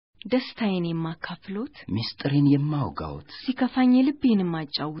ደስታዬን የማካፍሎት ሚስጥሬን የማውጋውት ሲከፋኝ ልቤን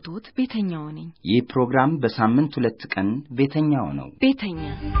የማጫውቶት ቤተኛው ነኝ። ይህ ፕሮግራም በሳምንት 2 ቀን ቤተኛው ነው። ቤተኛ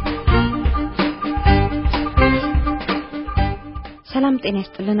ሰላም ጤና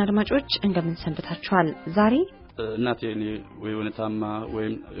ይስጥልን አድማጮች እንደምን ሰንብታችኋል? ዛሬ እናቴ ወይ ወነታማ ወይ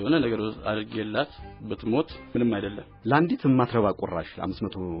የሆነ ነገር አድርጌላት በትሞት ምንም አይደለም ላንዲት ማትረባ ቆራሽ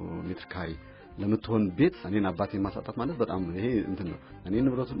 500 ሜትር ካሬ ለምትሆን ቤት እኔን አባቴ ማሳጣት ማለት በጣም ይሄ እንትን ነው። እኔ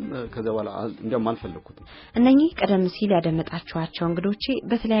ንብረቱን ከዛ በኋላ እንደም አልፈለኩትም። እነኚህ ቀደም ሲል ያደመጣችኋቸው እንግዶቼ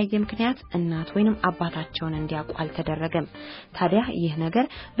በተለያየ ምክንያት እናት ወይንም አባታቸውን እንዲያውቁ አልተደረገም። ታዲያ ይህ ነገር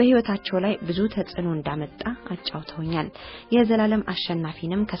በህይወታቸው ላይ ብዙ ተጽዕኖ እንዳመጣ አጫውተውኛል። የዘላለም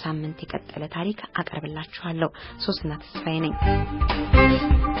አሸናፊንም ከሳምንት የቀጠለ ታሪክ አቀርብላችኋለሁ። ሶስና ተስፋዬ ነኝ።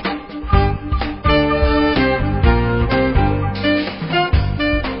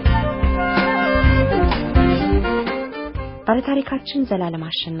 ባለታሪካችን ዘላለም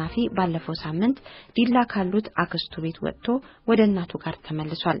አሸናፊ ባለፈው ሳምንት ዲላ ካሉት አክስቱ ቤት ወጥቶ ወደ እናቱ ጋር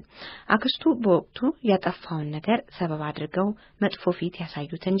ተመልሷል። አክስቱ በወቅቱ ያጠፋውን ነገር ሰበብ አድርገው መጥፎ ፊት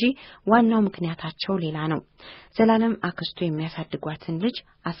ያሳዩት እንጂ ዋናው ምክንያታቸው ሌላ ነው። ዘላለም አክስቱ የሚያሳድጓትን ልጅ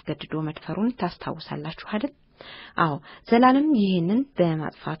አስገድዶ መድፈሩን ታስታውሳላችሁ አይደል? አዎ፣ ዘላለም ይሄንን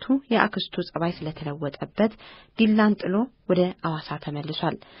በማጥፋቱ የአክስቱ ጸባይ ስለተለወጠበት ዲላን ጥሎ ወደ አዋሳ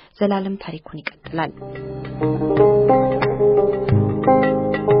ተመልሷል። ዘላለም ታሪኩን ይቀጥላል።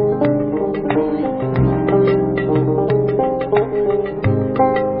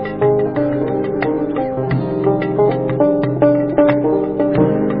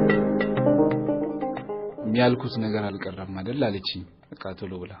 ያልኩት ነገር አልቀረም አይደል አለችኝ። በቃ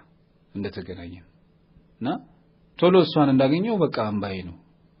ቶሎ ብላ እንደተገናኘን እና ቶሎ እሷን እንዳገኘው በቃ አምባዬ ነው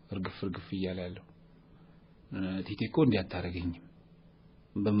እርግፍ ይያለ ያለው። ቲቲኮ እንዲያታረገኝ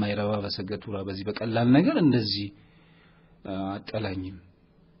በማይረባ በሰገቱራ በዚህ በቀላል ነገር እንደዚህ አጣላኝም።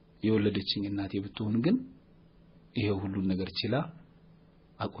 የወለደችኝ እናቴ ብትሆን ግን ይሄ ሁሉ ነገር ችላ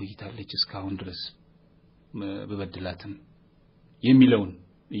አቆይታለች እስካሁን ድረስ በበድላትም የሚለውን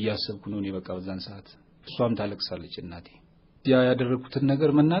እያሰብኩ ነው። እኔ በቃ በዛን ሰዓት እሷም ታለቅሳለች እናቴ። ያ ያደረኩትን ነገር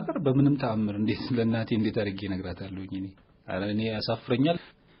መናገር በምንም ተአምር እንዴት ለእናቴ እንዴት አድርጌ ነግራታለሁኝ? እኔ ያሳፍረኛል።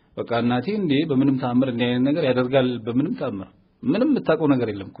 በቃ እናቴ እንዴ በምንም ተአምር እንዲህ አይነት ነገር ያደርጋል? በምንም ተአምር ምንም የምታውቀው ነገር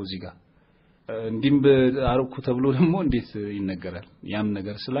የለም እኮ እዚህ ጋር እንዲም በአርኩ ተብሎ ደግሞ እንዴት ይነገራል? ያም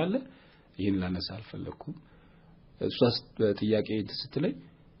ነገር ስላለ ይሄን ላነሳ አልፈለኩም። እሷስ ጥያቄ ስትለኝ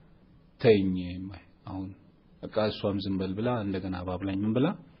ተይኝ አሁን በቃ እሷም ዝም በል ብላ እንደገና ባብላኝ ምን ብላ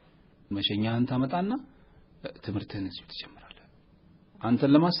መሸኛህን ታመጣና ትምህርትህን እዚህ ትጀምራለህ።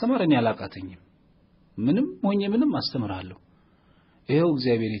 አንተን ለማስተማር እኔ አላቃተኝም። ምንም ሆኜ ምንም አስተምራለሁ። ይሄው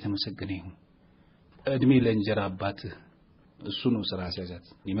እግዚአብሔር የተመሰገነ ይሁን። እድሜ ለእንጀራ አባትህ እሱ ነው ስራ ያዛት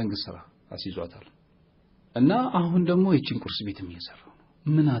የመንግስት ስራ አስይዟታል። እና አሁን ደግሞ እቺን ቁርስ ቤትም እየሰራው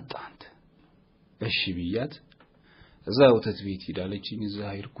ምን አጣ አንተ? እሺ ብያት እዛ ወተት ቤት ሄዳለችኝ። እዛ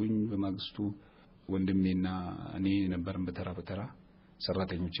ሄድኩኝ። በማግስቱ ወንድሜና እኔ ነበርን በተራ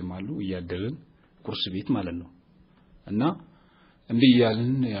ሰራተኞችም አሉ እያደረን ቁርስ ቤት ማለት ነው። እና እንዴ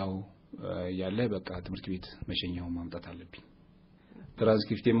ያልን ያው ያለ በቃ ትምህርት ቤት መሸኛው ማምጣት አለብኝ።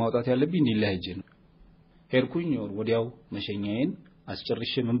 ትራንስክሪፕት ማውጣት ያለብኝ ዲላይጄ ነው። ሄድኩኝ ወዲያው መሸኛዬን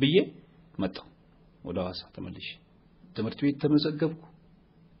አስጨርሼ ምን ብዬ መጣሁ ወደ አዋሳ ተመልሼ ትምህርት ቤት ተመዘገብኩ።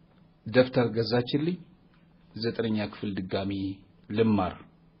 ደፍተር ገዛችልኝ። 9ኛ ክፍል ድጋሚ ልማር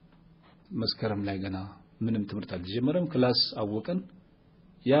መስከረም ላይ ገና ምንም ትምህርት አልጀመረም። ክላስ አወቀን።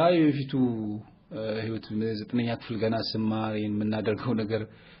 ያ የፊቱ ህይወት 9ኛ ክፍል ገና ስማር የምናደርገው ነገር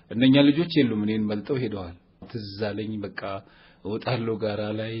እነኛ ልጆች የሉም እኔን መልጠው ሄደዋል። ትዛለኝ በቃ ወጣለው ጋራ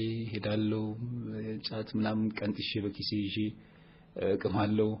ላይ ሄዳለው ጫት ምናምን ቀንጥሼ በኪሴ ይዤ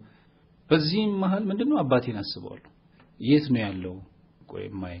እቀማለው። በዚህ መሃል ምንድነው አባቴን አስበዋለሁ። የት ነው ያለው?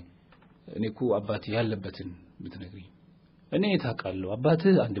 ቆይማይ እኔኮ አባቴ ያለበትን ብትነግሪኝ እኔ ታውቃለሁ።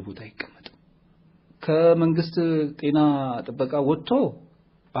 አባትህ አንድ ቦታ ይቀመጥ ከመንግስት ጤና ጥበቃ ወጥቶ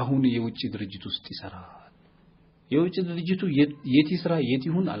አሁን የውጭ ድርጅት ውስጥ ይሰራል። የውጭ ድርጅቱ የት ይስራ የት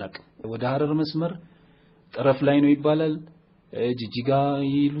ይሁን አላውቅም። ወደ ሐረር መስመር ጠረፍ ላይ ነው ይባላል። ጂጂጋ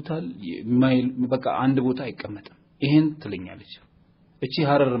ይሉታል። በቃ አንድ ቦታ አይቀመጥም። ይሄን ትለኛለች። እቺ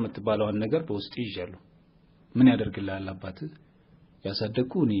ሐረር የምትባለውን ነገር በውስጥ ይያለሁ። ምን ያደርግልሃል አባትህ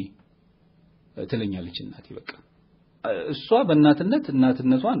ያሳደግኩ እኔ ትለኛለች እናቴ። በቃ እሷ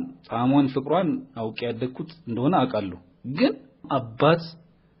በእናትነቷን ጣዕሟን ፍቅሯን አውቄ ያደግኩት እንደሆነ አውቃለሁ። ግን አባት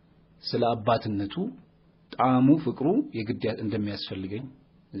ስለ አባትነቱ ጣዕሙ ፍቅሩ የግድ እንደሚያስፈልገኝ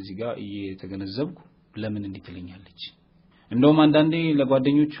እዚህ ጋር እየተገነዘብኩ ለምን እንዲህ ትለኛለች? እንደውም አንዳንዴ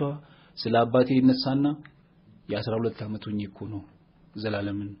ለጓደኞቿ ስለ አባቴ ይነሳና የ12 ዓመት ሆኜ እኮ ነው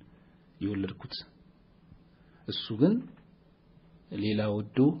ዘላለምን የወለድኩት እሱ ግን ሌላ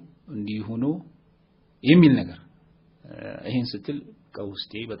ወዶ እንዲህ ሆኖ የሚል ነገር ይሄን ስትል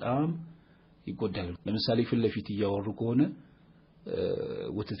ከውስጤ በጣም ይጎዳል ለምሳሌ ፍለፊት ያወሩ ከሆነ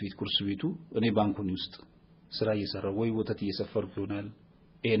ወተት ቤት ቁርስ ቤቱ እኔ ባንኩን ውስጥ ስራ እየሰራው ወይ ወተት እየሰፈርኩ ይሆናል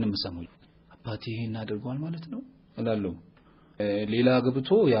ይሄንም ሰሞኝ አባቴ ይሄን አድርጓል ማለት ነው እላለሁ ሌላ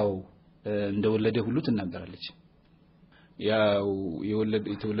ገብቶ ያው እንደወለደ ሁሉ ትናገራለች ያው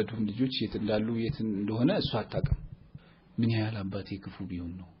የተወለዱ ልጆች የት እንዳሉ የት እንደሆነ እሷ አታውቅም ምን ያህል አባቴ ክፉ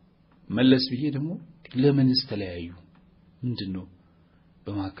ቢሆን ነው መለስ ብዬ ደግሞ ለምንስ ተለያዩ ምንድነው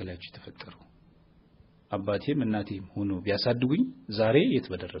በማከላችሁ ተፈጠረው አባቴም እናቴም ሆኖ ቢያሳድጉኝ ዛሬ የት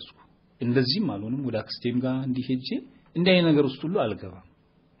በደረስኩ እንደዚህም አልሆንም ወደ አክስቴም ጋር እንዲሄጄ እንዲህ አይነት ነገር ውስጥ ሁሉ አልገባም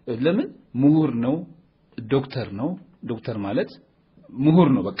ለምን ምሁር ነው ዶክተር ማለት ምሁር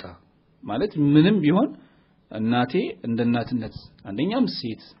ነው በቃ ማለት ምንም ቢሆን እናቴ እንደ እናትነት አንደኛም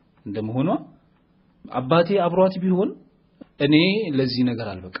ሴት እንደመሆኗ አባቴ አብሯት ቢሆን እኔ ለዚህ ነገር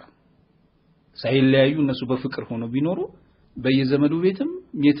አልበቃም ሳይለያዩ እነሱ በፍቅር ሆኖ ቢኖሩ በየዘመዱ ቤትም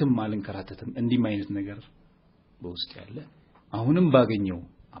የትም አልንከራተተም እንዲህ አይነት ነገር በውስጥ ያለ አሁንም ባገኘው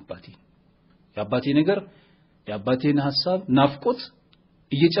የአባቴ ነገር የአባቴን ሐሳብ ናፍቆት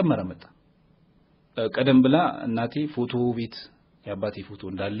እየጨመረ መጣ ቀደም ብላ እናቴ ፎቶ ቤት የአባቴ ፎቶ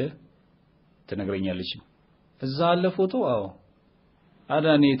እንዳለ ተነግረኛለች እዛ አለ ፎቶ አዎ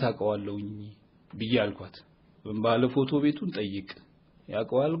አዳኔ ታቀዋለውኝ ብያልኳት ባለ ፎቶ ቤቱን ጠይቅ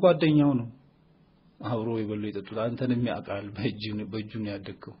ያቀዋል ጓደኛው ነው አብሮ ይበሉ ይጠጡት አንተንም ያቃል በእጁን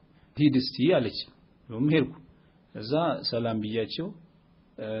ያደከው ሂድ እስቲ አለች ሄድኩ እዛ ሰላም ብያቸው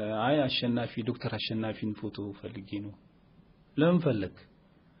አይ አሸናፊ ዶክተር አሸናፊን ፎቶ ፈልጌ ነው ለምን ፈለክ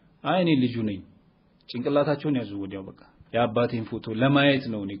አይ እኔ ልጁ ነኝ ጭንቅላታቸውን ያዙ ወዲያው በቃ የአባቴን ፎቶ ለማየት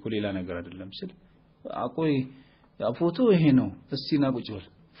ነው እኔ ኮሌላ ነገር አይደለም ስል አቆይ ያ ፎቶ ይሄ ነው እስቲ ና ቁጭ በል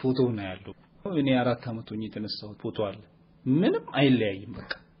ፎቶው ነው ያለው እኔ 4 አመት ሆኜ የተነሳው ፎቶ አለ ምንም አይለያይም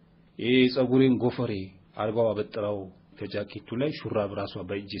በቃ ይሄ ጸጉሬን ጎፈሬ አርጋው አበጥራው ከጃኬቱ ላይ ሹራብ ራሷ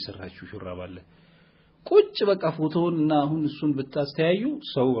በእጅ የሰራችው ሹራብ አለ ቁጭ በቃ ፎቶውና አሁን እሱን ብታስተያዩ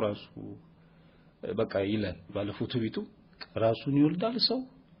ሰው ራሱ በቃ ይላል ባለ ፎቶ ቤቱ ራሱን ይወልዳል ሰው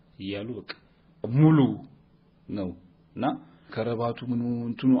ይያሉ በቃ ሙሉ ነውና ከረባቱ ምኑ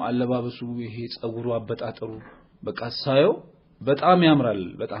እንትኑ አለባበሱ ይሄ ጸጉሩ አበጣጠሩ በቃ ሳየው በጣም ያምራል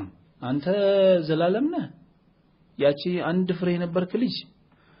በጣም አንተ ዘላለም ነህ ያቺ አንድ ፍሬ ነበርክ ልጅ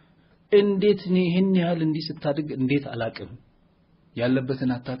እንዴት ነው ይሄን ያህል እንዲህ ስታድግ እንዴት አላቅም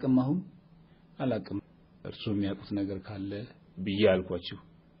ያለበትን አታቅም አሁን አላቅም እርሱ የሚያውቁት ነገር ካለ ብያልኳችሁ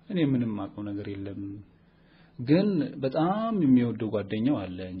እኔ ምንም ማቀው ነገር የለም ግን በጣም የሚወደው ጓደኛው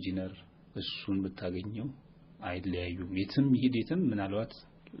አለ ኢንጂነር እሱን ብታገኘው አይለያዩም የትም ይሄድም ምናልባት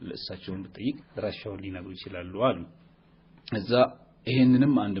ለእሳቸውን ብትጠይቅ ራሻውን ሊነግሩ ይችላሉ አሉ እዛ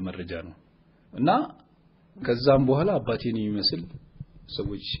ይሄንንም አንድ መረጃ ነው እና ከዛም በኋላ አባቴን የሚመስል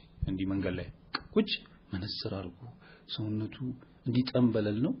ሰዎች እንዲ መንገድ ላይ ቁጭ መነጽር አርጉ ሰውነቱ እንዲ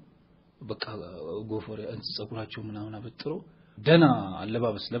ጠንበለል ነው በቃ ጎፈሬ ጸጉራቸው ምናምን አበጥሮ ደና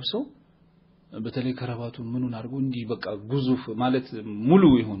አለባበስ ለብሰው በተለይ ከረባቱን ምኑን አርጉ እንዲ በቃ ጉዙፍ ማለት ሙሉ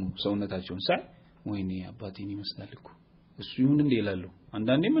የሆኑ ሰውነታቸውን ሳይ ወይኔ አባቴን ይመስላል እኮ እሱ ይሁን እንደ ይላሉ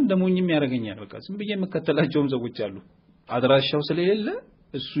አንዳንዴም እንደሞኝም ያረጋኛል በቃ ዝም ብዬ መከተላቸውም ሰዎች አሉ አድራሻው ስለሌለ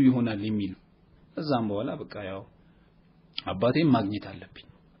እሱ ይሆናል የሚል እዛም በኋላ በቃ ያው አባቴን ማግኘት አለብኝ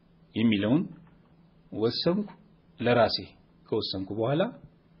የሚለውን ወሰንኩ ለራሴ ከወሰንኩ በኋላ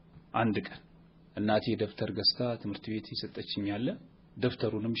አንድ ቀን እናቴ ደፍተር ገዝታ ትምህርት ቤት ይሰጠችኝ ያለ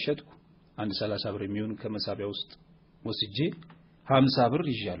ደፍተሩንም ሸጥኩ አንድ 30 ብር የሚሆን ከመሳቢያ ውስጥ ወስጄ 50 ብር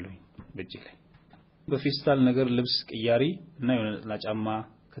ይዣለሁ በእጄ ላይ በፌስታል ነገር ልብስ ቅያሪ እና የሆነ ላጫማ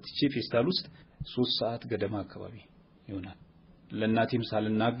ከትቼ ፌስታል ውስጥ 3 ሰዓት ገደማ አካባቢ ይሆናል ለእናቴም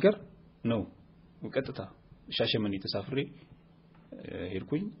ሳልናገር ነው ቀጥታ ሻሸመኔ ተሳፍሬ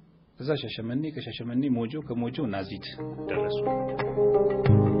ሄድኩኝ እዛ ሻሸመኔ ከሻሸመኔ ሞጆ ከሞጆ ናዚት ደረሱ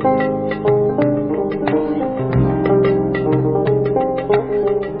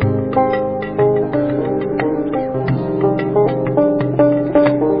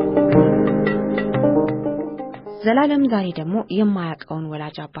ዘላለም ዛሬ ደግሞ የማያውቀውን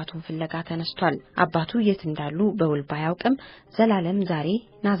ወላጅ አባቱን ፍለጋ ተነስቷል አባቱ የት እንዳሉ በውል ባያውቅም ዘላለም ዛሬ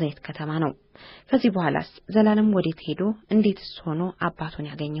ናዝሬት ከተማ ነው ከዚህ በኋላስ ዘላለም ወዴት ሄዶ እንዴትስ ሆኖ አባቱን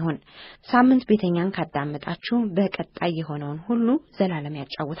ያገኘውን ሳምንት ቤተኛን ካዳመጣችሁ በቀጣይ የሆነውን ሁሉ ዘላለም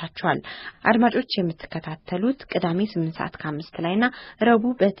ያጫውታችኋል አድማጮች የምትከታተሉት ቅዳሜ 8:05 ላይና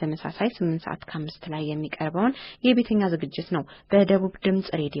ረቡዕ በተመሳሳይ 8:05 ላይ የሚቀርበውን የቤተኛ ዝግጅት ነው በደቡብ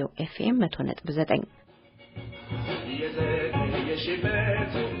ድምጽ ሬዲዮ FM 100.9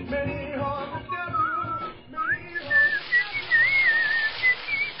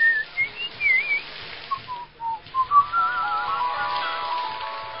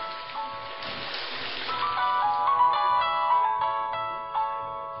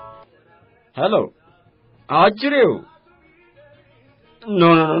 ሄሎ አጅሬው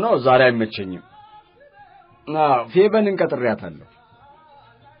ኖ ዛሬ አይመቸኝም ፌበንን ቀጥሬያታለሁ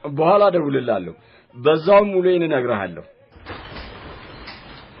በኋላ ደውልልሃለሁ በዛው ሙሉዬን እነግርሃለሁ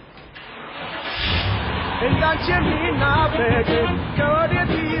እንዳንቺና ፍቅር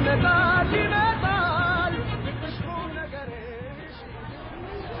ከወዴት ይመጣል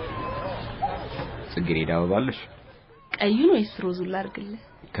ጽጌረዳ አበባለሽ ቀዩን ወይስ ሮዙን ላድርግልህ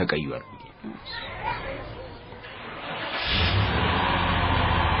ከቀዩ አድርጊ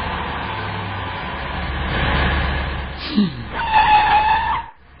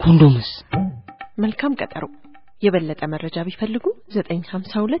ኮንዶምስ መልካም ቀጠሮ የበለጠ መረጃ ቢፈልጉ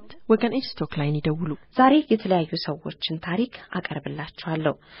 952 ወገን ስቶክ ላይን ይደውሉ ዛሬ የተለያዩ ሰዎችን ታሪክ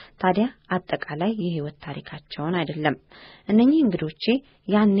አቀርብላችኋለሁ ታዲያ አጠቃላይ የህይወት ታሪካቸውን አይደለም እነኚህ እንግዶቼ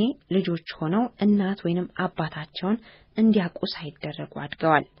ያኔ ልጆች ሆነው እናት ወይንም አባታቸውን እንዲያውቁ ሳይደረጉ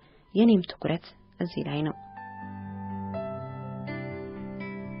አድገዋል የኔም ትኩረት እዚህ ላይ ነው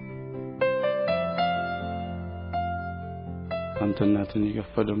አንተ እናትን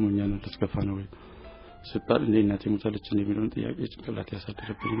ይገፋ ደግሞ እኛን ልትገፋ ነው ወይ ሲባል ለእናቴ ሞታለች የሚለውን ጥያቄ ጭንቅላት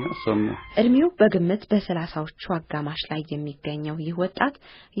ያሳደረብኝና ሰማ እድሜው በግምት በ30ዎቹ አጋማሽ ላይ የሚገኘው ይህ ወጣት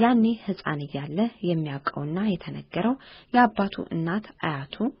ያኔ ህፃን እያለ የሚያውቀውና የተነገረው የአባቱ እናት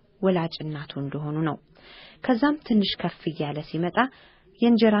አያቱ ወላጅ እናቱ እንደሆኑ ነው ከዛም ትንሽ ከፍ እያለ ሲመጣ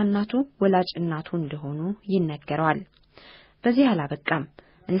የእንጀራ እናቱ ወላጅ እናቱ እንደሆኑ ይነገራል በዚህ አላበቃም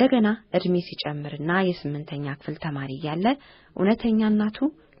እንደገና እድሜ ሲጨምርና የ8ኛ ክፍል ተማሪ ያለ እውነተኛ እናቱ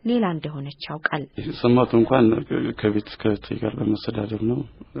ሌላ እንደሆነች ያውቃል ሰማቱ እንኳን ከቤት ከትጋር በመሰዳደብ ነው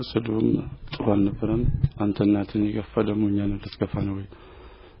ሰዶም ጥሩ አልነበረም አንተ እናትን ይገፋ ደግሞ እኛን ልትገፋ ነው ወይ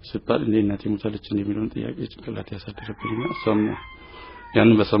ሲባል ለእናቴ ሞታለች የሚለውን ጥያቄ ጭንቅላት ያሳደረብኝና ሰማ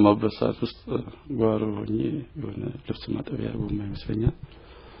ያን በሰማበት ሰዓት ውስጥ ጓሮ ሆኜ የሆነ ልብስ ማጠቢያ ቦማ ይመስለኛል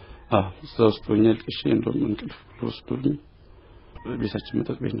ሶስቶኛ ልቅሼ እንደውም እንቅልፍ ወስዶኝ ቤታችን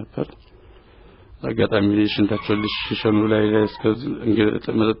መጠጥ ቤት ነበር አጋጣሚ ሽንታቸው ልሽሸኑ ላይ እስከዚህ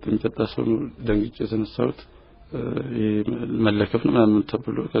መጠጥ የሚጠጣ ሰው ደንግጬ ተነሳሁት መለከፍ ነው ምናምን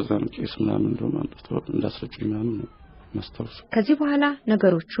ተብሎ ከዛም ቄስ ምናምን እንደውም አንተው እንዳስረጩኝ ምናምን ማስተዋወስ ከዚህ በኋላ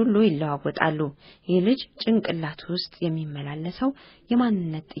ነገሮች ሁሉ ይለዋወጣሉ ይህ ልጅ ጭንቅላት ውስጥ የሚመላለሰው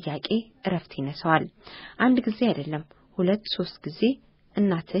የማንነት ጥያቄ እረፍት ይነሳዋል አንድ ጊዜ አይደለም 2-3 ጊዜ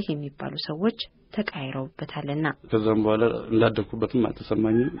እናትህ የሚባሉ ሰዎች ተቃይረውበታልና ከዛም በኋላ እንዳደኩበትም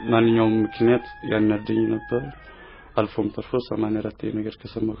አልተሰማኝም ማንኛውም ምክንያት ያናደኝ ነበር አልፎም ተርፎ 84 ነገር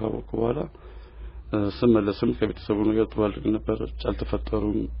ከሰማው በኋላ ስመለስም ከቤተሰቡ ነገር ተዋልቅ ነበር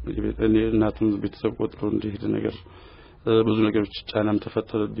ጫልተፈጠሩም እኔ እናቱን ቤተሰብ ቆጥሮ እንዲሄድ ነገር ብዙ ነገሮች ጫናም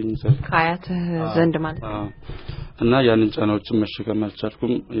ተፈጠረብኝ ካያት ዘንድ ማለት እና ያንን ጫናዎችን መሸከም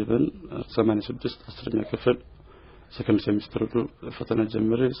አልቻልኩም ኢቨን 86 10ኛ ክፍል ሰከንድ ሴሚስተር ፈተና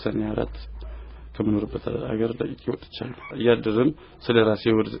ጀምሬ ሰኔ 4 ከመኖርበት ሀገር ላይ ይወጥቻለሁ ያደረም ስለራሴ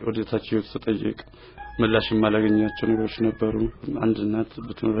ወደታች ህይወት ተጠይቅ ምላሽ ማላገኛቸው ነገሮች ነበሩ አንድ እናት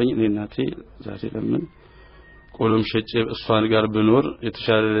ብትኖረኝ እኔ እናቴ ዛሬ ለምን ቆሎም ሸጬ እሷን ጋር ብኖር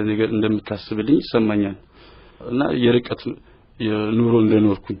የተሻለ ነገር እንደምታስብልኝ ይሰማኛል እና የርቀት የኑሮ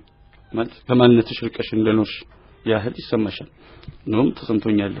እንደኖርኩኝ ማለት ከማንነትሽ ርቀሽ እንደኖርሽ ያህል ይሰማሻል ነው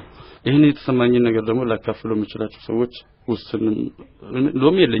ተሰምቶኛል ይሄን የተሰማኝ ነገር ደግሞ ላካፍለው የምችላቸው ሰዎች ውስጥንም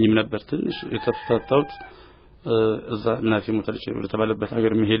ሎም የለኝም ነበር ትንሽ የተፈታታውት እዛ እናቴ ሞታለች ወደተባለበት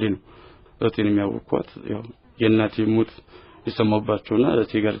ሀገር መሄድ ነው እቴን የሚያወቋት ያው የእናቴ ሞት የሰማውባቸውና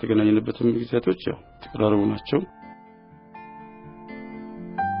እቴ ጋር የተገናኘንበትም ጊዜያቶች ያው ተቀራርበው ናቸው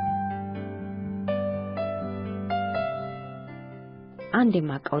አንድ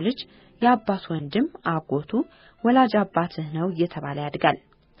የማቀው ልጅ የአባቱ ወንድም አጎቱ ወላጅ አባትህ ነው እየተባለ ያድጋል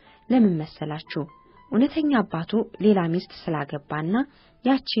ለምን መሰላችሁ እውነተኛ አባቱ ሌላ ሚስት ስላገባና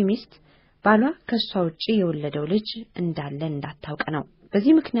ያቺ ሚስት ባሏ ከሷ ውጪ የወለደው ልጅ እንዳለ እንዳታውቅ ነው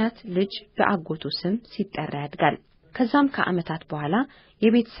በዚህ ምክንያት ልጅ በአጎቱ ስም ሲጠራ ያድጋል ከዛም ከአመታት በኋላ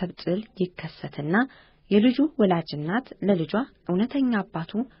የቤተሰብ ጥል ይከሰትና የልጁ ወላጅ እናት ለልጇ እውነተኛ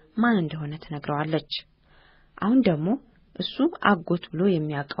አባቱ ማን እንደሆነ ትነግረዋለች አሁን ደግሞ እሱ አጎት ብሎ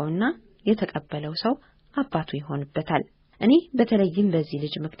የሚያውቀውና የተቀበለው ሰው አባቱ ይሆንበታል እኔ በተለይም በዚህ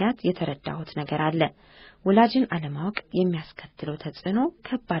ልጅ ምክንያት የተረዳሁት ነገር አለ ወላጅን አለማወቅ የሚያስከትለው ተጽዕኖ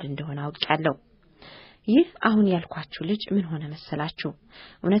ከባድ እንደሆነ አውቃለሁ ይህ አሁን ያልኳችሁ ልጅ ምን ሆነ መሰላችሁ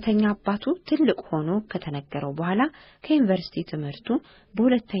እውነተኛ አባቱ ትልቅ ሆኖ ከተነገረው በኋላ ከዩኒቨርሲቲ ትምህርቱ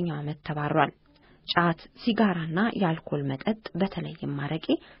በሁለተኛው አመት ተባሯል ጫት ሲጋራና የአልኮል መጠጥ በተለይም ማረቄ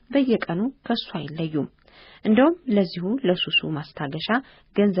በየቀኑ ከሱ አይለዩም እንደውም ለዚሁ ለሱሱ ማስታገሻ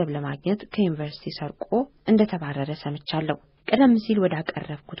ገንዘብ ለማግኘት ከዩኒቨርሲቲ ሰርቆ እንደተባረረ ሰምቻለሁ ቀደም ሲል ወደ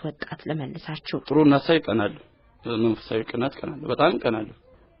አቀረብኩት ወጣት ለመልሳችሁ ጥሩና ሳይቀናል መንፈሳዊ ቅናት ቀናል በጣም ቀናል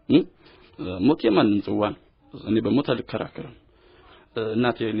ሞት የማንም ጽዋን እኔ በሞት አልከራከርም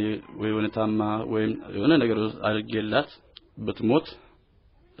እናቴ እኔ ወይ ወነታማ ወይም የሆነ ነገር አድርጌላት ብትሞት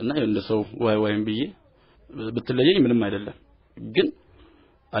እና እንደ ሰው ዋይም ብዬ ብትለየኝ ምንም አይደለም ግን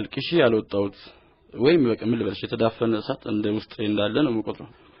አልቅሺ ያልወጣውት ወይም በቃ ምን ልበልሽ የተዳፈነ እሳት እንደ ውስጥ እንዳለ ነው የምቆጥረው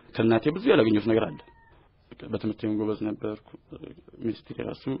ከናቴ ብዙ ያላገኘሁት ነገር አለ በትምህርቴም ጎበዝ ነበርኩ ሚኒስትሪ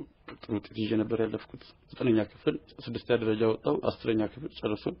ራሱ ጥሩ ውጤት ይዤ ነበር ያለፍኩት 9ኛ ክፍል 6ኛ ደረጃ ወጣው 10ኛ ክፍል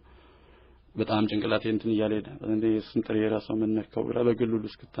ጨርሶ በጣም ጭንቅላቴ እንትን እያለ እንደ ስንጥሬ ራሱ መነካው ብላ በግሉሉ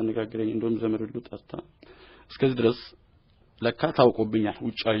እስክታነጋግረኝ እንደውም ዘመድሉ ጣስታ እስከዚህ ድረስ ለካ ታውቆብኛል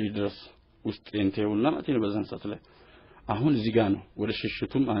ውጫዊ ድረስ ውስጥ እንቴውና ማለት ነው በዛን ሰዓት ላይ አሁን እዚህ ጋር ነው ወደ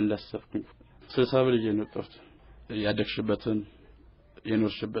ሽሽቱም አንድ አሰብኩኝ 60 ብር እየነጠርኩ ያደክሽበትን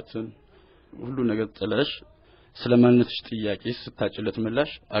የኖርሽበትን ሁሉ ነገር ጥለሽ ስለማንነትሽ ጥያቄ ስታጭለት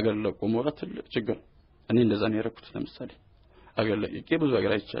ምላሽ አገር ለቆ መውጣት ትልቅ ችግር እኔ እንደዛ ነው ያረኩት ለምሳሌ አገር ለቄ ብዙ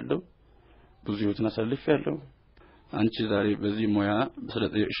አገር አይቻለሁ ብዙ ህይወትን አሳልፌያለሁ አንቺ ዛሬ በዚህ ሙያ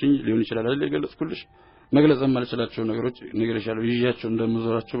ስለጠየቅሽኝ ሊሆን ይችላል አይደል የገለጽኩልሽ መግለጽ ማልችላቸው ነገሮች ነገርሻለሁ ይያቸው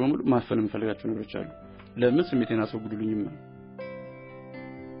እንደምዞራቸው በሙሉ ማፈንም ፈልጋቸው ነገሮች አሉ ለምን ስሜቴን አስወግዱልኝም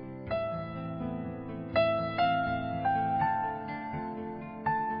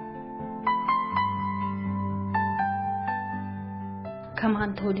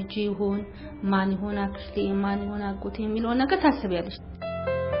ከማን ተወልጄ ይሆን ማን ይሆን አክስቴ ማን ይሆን አጎቴ የሚለው ነገር ታስቢያለሽ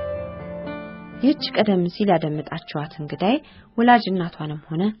ይህች ቀደም ሲል ያደምጣቸዋት እንግዳይ ወላጅ እናቷንም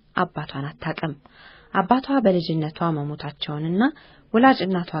ሆነ አባቷን አታቀም አባቷ በልጅነቷ መሞታቸውንና ወላጅ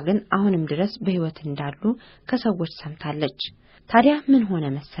እናቷ ግን አሁንም ድረስ በህይወት እንዳሉ ከሰዎች ሰምታለች ታዲያ ምን ሆነ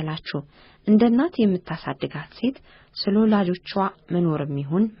መሰላችሁ እንደ እናት የምታሳድጋት ሴት ስለ ወላጆቿ መኖርም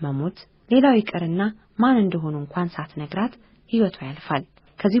ይሁን መሞት ሌላው ይቀርና ማን እንደሆኑ እንኳን ሳትነግራት ህይወቷ ያልፋል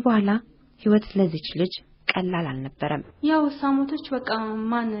ከዚህ በኋላ ህይወት ለዚች ልጅ ቀላል አልነበረም ያው ሳሞቶች በቃ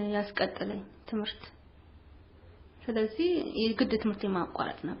ማን ያስቀጥለኝ ትምህርት ስለዚህ የግድ ትምህርት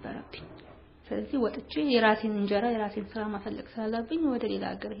ማቋረጥ ነበረብኝ ስለዚህ ወጥቼ የራሴን እንጀራ የራሴን ስራ ማፈልግ ስላለብኝ ወደ ሌላ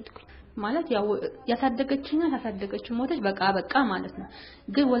ሀገር ሄድኩኝ ማለት ያው ያሳደገችኝ ሞተች በቃ ማለት ነው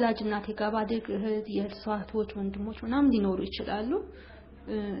ግን ወላጅ እናቴ ጋር ባደግ እህት የእርሷቶች ወንድሞች ምናምን ሊኖሩ ይችላሉ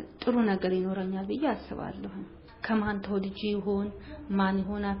ጥሩ ነገር ይኖረኛል ብዬ አስባለሁ ከማን ተወልጄ ይሆን ማን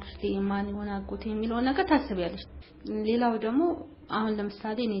ይሆን አክስቴ ማን ይሆን አጎቴ የሚለው ነገር ታስቢያለሽ ሌላው ደግሞ አሁን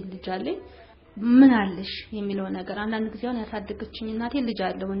ለምሳሌ እኔ ልጅ አለኝ ምን አለሽ የሚለው ነገር አንዳንድ ጊዜ አሁን ያሳደገችኝ እናቴ ልጅ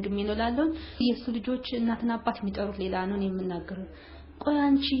አለ ወንድሜ ነው ላለው የሱ ልጆች እናትና አባት የሚጠሩት ሌላ ነው የምናገረው ቆይ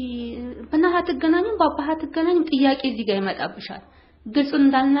አንቺ በእናትህ አትገናኙም በአባህ አትገናኙም ጥያቄ እዚህ ጋር ይመጣብሻል ግልጽ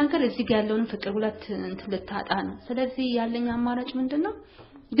እንዳልናገር እዚህ ጋር ያለውን ፍቅር ሁለት እንትን ልታጣ ነው ስለዚህ ያለኝ አማራጭ ምንድነው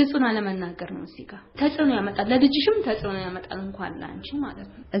ግልጹን አለመናገር ነው እዚህ ጋር ተጽዕኖ ያመጣል ለልጅሽም ተጽዕኖ ያመጣል እንኳን ላንቺ ማለት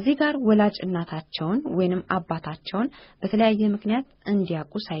ነው እዚህ ጋር ወላጅ እናታቸውን ወይንም አባታቸውን በተለያየ ምክንያት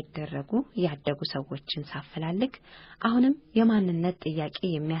እንዲያቁ ሳይደረጉ ያደጉ ሰዎችን ሳፈላልግ አሁንም የማንነት ጥያቄ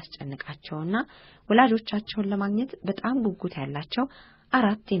የሚያስጨንቃቸውና ወላጆቻቸውን ለማግኘት በጣም ጉጉት ያላቸው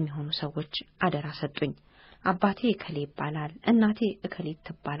 4 የሚሆኑ ሰዎች አደራ ሰጡኝ አባቴ እከሌ ይባላል እናቴ እከሌ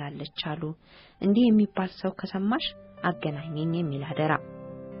ትባላለች አሉ እንዲህ የሚባል ሰው ከሰማሽ አገናኘኝ የሚል አደራ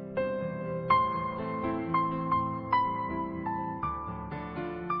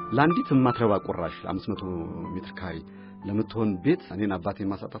ላንዲት ማትረባ ቆራሽ 500 ሜትር ካሬ ለምትሆን ቤት እኔን አባቴን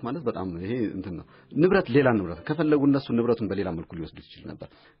ማሳጣት ማለት በጣም ይሄ እንትን ነው ንብረት ሌላ ንብረት ከፈለጉ እነሱ ንብረቱን በሌላ መልኩ ሊወስዱት ይችላል ነበር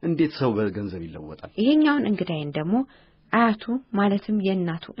እንዴት ሰው በገንዘብ ይለወጣል ይሄኛውን እንግዳይን ደግሞ አያቱ ማለትም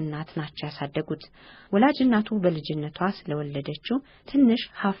የእናቱ እናት ናቸው ያሳደጉት ወላጅ እናቱ በልጅነቷ ስለወለደችው ትንሽ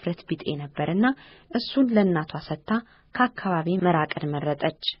ሀፍረት ቢጤ ነበርና እሱን ለእናቷ ሰጣ ከአካባቢ መራቀድ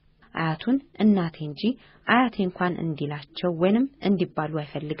መረጠች አያቱን እናቴ እንጂ አያቴ እንኳን እንዲላቸው ወይንም እንዲባሉ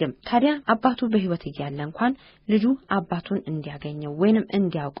አይፈልግም ታዲያ አባቱ በህይወት እያለ እንኳን ልጁ አባቱን እንዲያገኘው ወይንም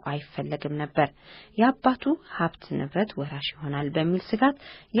እንዲያውቀው አይፈልግም ነበር የአባቱ ሀብት ንብረት ወራሽ ይሆናል በሚል ስጋት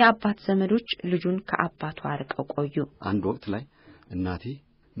የአባት ዘመዶች ልጁን ከአባቱ አርቀው ቆዩ አንድ ወቅት ላይ እናቴ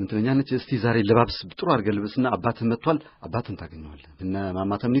ምን ትለኛለች እስቲ ዛሬ ለባብስ ጥሩ አድርገህ ልብስና አባትህ መጥቷል አባትን ታገኘዋለህ እና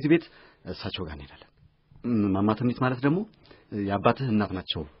ማማ ተምኒት ቤት እሳቸው ጋር እንሄዳለን ማማ ተምኒት ማለት ደግሞ የአባትህ እናት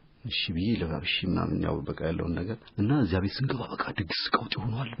ናቸው እሺ ብዬ ለባብሽ ምናምን ያው በቃ ያለውን ነገር እና እዚያ ቤት ስንገባ በቃ ድግስ ቀውጥ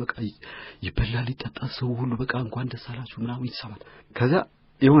ሆኗል በቃ ይበላል ይጠጣ ሰው ሁሉ በቃ እንኳን ደስ አላችሁ ምናምን ይሰማል ከዛ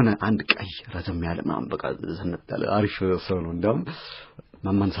የሆነ አንድ ቀይ ረዘም ያለ ምናምን በቃ ዘነጥ ያለ አሪፍ ሰው ነው እንደውም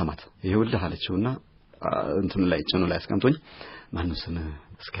ማማን ሰማት ይሄውልህ አለችውና እንትን ላይ ጭኑ ላይ አስቀምጦኝ ማን ስም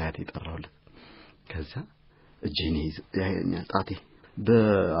እስካያት ይጠራውለት ከዛ እጄኔ ያየኛ ጣቴ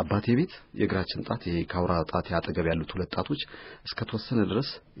በአባቴ ቤት የግራችን ጣት የካውራ ጣት ያጠገብ ያሉት 2 ጣቶች እስከ ተወሰነ ድረስ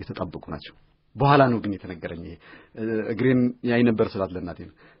የተጣበቁ ናቸው በኋላ ነው ግን የተነገረኝ እግሬን ያይ ነበር ስላት ለእናቴ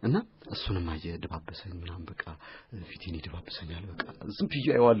ነው እና እሱንም አየደባበሰኝ ምናምን በቃ ፊቴን ይደባበሰኛል በቃ ዝም ብዬ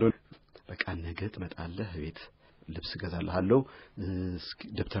አይዋለሁ በቃ ነገ ትመጣለህ ቤት ልብስ ገዛልሃለሁ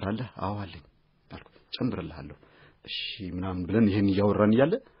ደብተር አለ አዎ አለኝ አልኩ ጨምርልሃለሁ እሺ ምናምን ብለን ይሄን ያወራን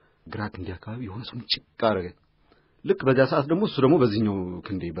ይያለ ግራክ እንዲያካባቢ የሆነ ሰው ጭቃ አረገ ልክ በዛ ሰዓት ደግሞ እሱ ደግሞ በዚህኛው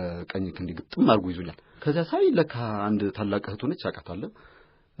ክንዴ በቀኝ ክንዴ ግጥም አርጎ ይዞኛል ከዛ ሳይ ለካ አንድ ታላቅ እህት ሆነች አቃታለሁ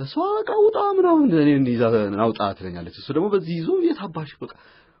እሷ ቃውጣ ምናምን እኔን ይዛ ናውጣ ትለኛለች እሱ ደግሞ በዚህ ይዞ የታባሽ በቃ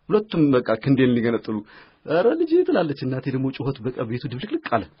ሁለቱም በቃ ክንዴን ሊገነጥሉ አረ ልጅ ትላለች እናቴ ደግሞ ጩኸት በቃ ቤቱ ድብልቅልቅ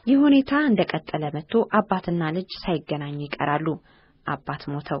አለ ይህ ሁኔታ እንደቀጠለ መጥቶ አባትና ልጅ ሳይገናኙ ይቀራሉ አባት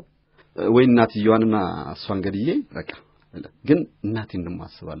ሞተው ወይ እናትየዋንና እሷን ገድዬ በቃ ግን እናቴን ደግሞ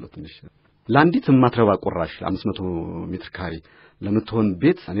አስባለሁ ትንሽ ላንዲት ማትረባ ቆራሽ 500 ሜትር ካሬ ለምትሆን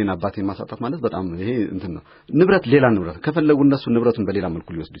ቤት እኔን አባቴን ማሳጣት ማለት በጣም ይሄ እንትን ነው ንብረት ሌላ ንብረት ከፈለጉ እነሱ ንብረቱን በሌላ መልኩ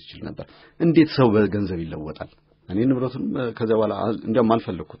ሊወስዱ ይችላል ነበር እንዴት ሰው በገንዘብ ይለወጣል እኔ ንብረቱን ከዛ በኋላ እንዲያውም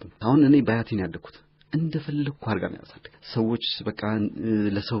አልፈለኩትም አሁን እኔ ባያቲን ያደኩት እንደፈለኩ አርጋ ነው ያሳደገ ሰዎች በቃ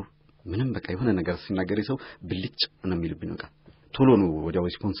ለሰው ምንም በቃ የሆነ ነገር ሲናገር ሰው ብልጭ ነው የሚልብኝ በቃ ቶሎ ነው ወዲያው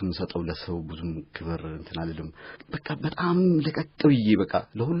ሪስፖንስ የምሰጠው ለሰው ብዙም ክብር እንትን አልልም በቃ በጣም ለቀጥብዬ በቃ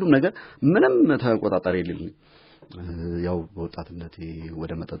ለሁሉም ነገር ምንም ተቆጣጣሪ የለኝም ያው በወጣትነቴ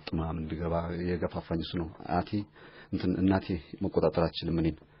ወደ መጠጥ ምናምን እንድገባ የገፋፋኝ እሱ ነው እናቴ መቆጣጠራችን ምን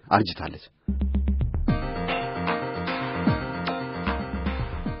አርጅታለች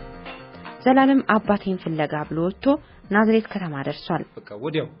ዘላለም አባቴን ፍለጋ ብሎ ወጥቶ ናዝሬት ከተማ ደርሷል በቃ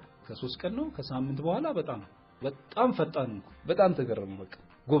ወዲያው ከ3 ቀን ነው ከሳምንት በኋላ በጣም ፈጣን ነው በጣም ተገረሙ በቃ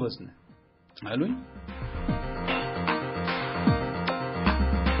ጎበዝ ነህ አሉኝ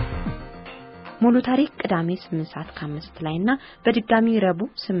ሙሉ ታሪክ ቅዳሜ 8:05 ላይና በድጋሚ ረቡዕ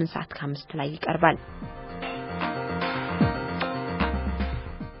 8:05 ላይ ይቀርባል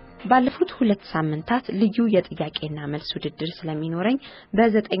ባለፉት 2 ሳምንታት ልዩ የጥያቄና መልስ ውድድር ስለሚኖረኝ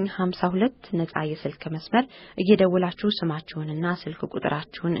በ952 ነፃ የስልክ መስመር እየደወላችሁ ስማችሁንና ስልክ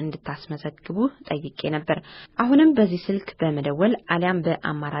ቁጥራችሁን እንድታስመዘግቡ ጠይቄ ነበር አሁንም በዚህ ስልክ በመደወል አሊያም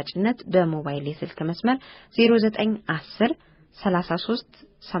በአማራጭነት በሞባይል የስልክ መስመር 0910 33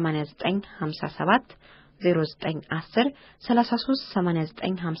 8957 0910 33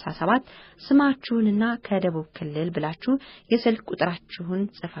 8957 ስማችሁንና ከደቡብ ክልል ብላችሁ የስልክ ቁጥራችሁን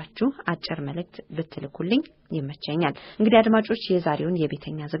ጽፋችሁ አጭር መልእክት ብትልኩልኝ ይመቸኛል እንግዲህ አድማጮች የዛሬውን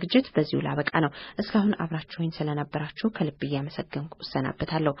የቤተኛ ዝግጅት በዚሁ ላበቃ ነው እስካሁን አብራችሁኝ ስለነበራችሁ ከልብ እያመሰገንኩ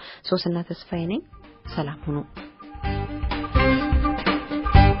ሰናበታለሁ ሶስና ተስፋዬ ነኝ ሰላም ሁኑ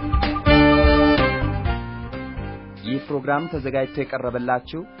ይህ ፕሮግራም ተዘጋጅቶ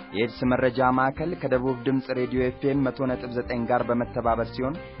የቀረበላችሁ የኤድስ መረጃ ማዕከል ከደቡብ ድምጽ ሬዲዮ FM 100.9 ጋር በመተባበር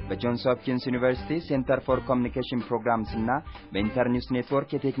ሲሆን በጆንስ ሆፕኪንስ ዩኒቨርሲቲ ሴንተር ፎር ኮሚኒኬሽን ፕሮግራምስ እና በኢንተርኒውስ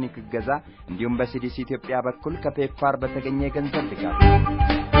ኔትወርክ የቴክኒክ እገዛ እንዲሁም በሲዲሲ ኢትዮጵያ በኩል ከፔፕፋር በተገኘ የገንዘብ ድጋፍ